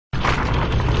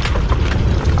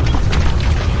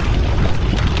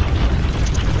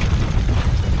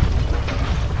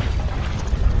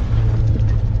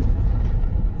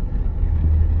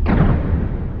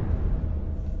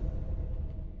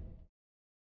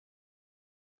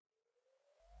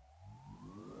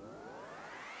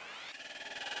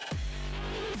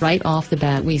Right off the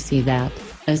bat we see that,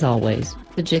 as always,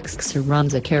 the Gixxer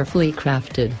runs a carefully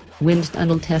crafted, wind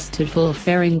tunnel tested full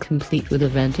fairing complete with a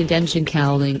vented engine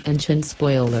cowling and chin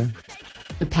spoiler.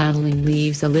 The paneling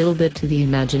leaves a little bit to the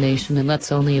imagination and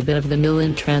lets only a bit of the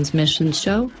mill-in transmission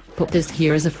show, but this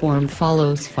here is a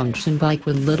form-follows function bike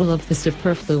with little of the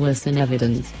superfluous in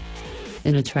evidence.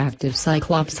 An attractive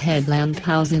Cyclops headlamp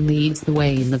housing leads the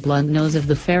way in the blunt nose of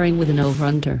the fairing with an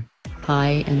over-under,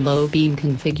 high and low beam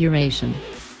configuration.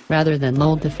 Rather than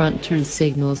mold the front turn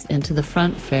signals into the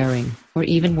front fairing, or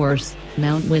even worse,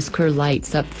 mount whisker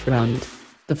lights up front,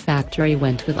 the factory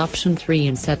went with option 3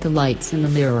 and set the lights in the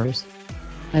mirrors.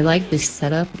 I like this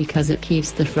setup because it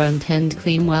keeps the front end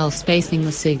clean while spacing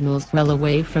the signals well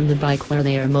away from the bike where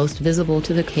they are most visible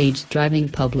to the cage-driving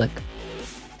public.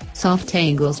 Soft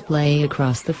angles play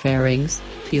across the fairings,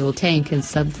 fuel tank and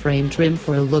subframe trim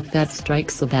for a look that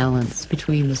strikes a balance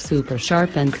between the super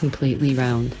sharp and completely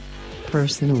round.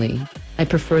 Personally, I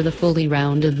prefer the fully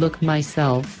rounded look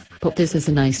myself, but this is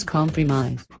a nice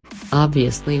compromise.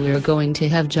 Obviously we're going to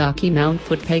have jockey mount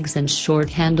foot pegs and short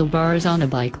handlebars on a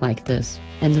bike like this,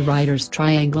 and the rider's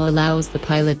triangle allows the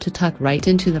pilot to tuck right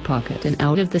into the pocket and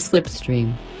out of the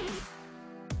slipstream.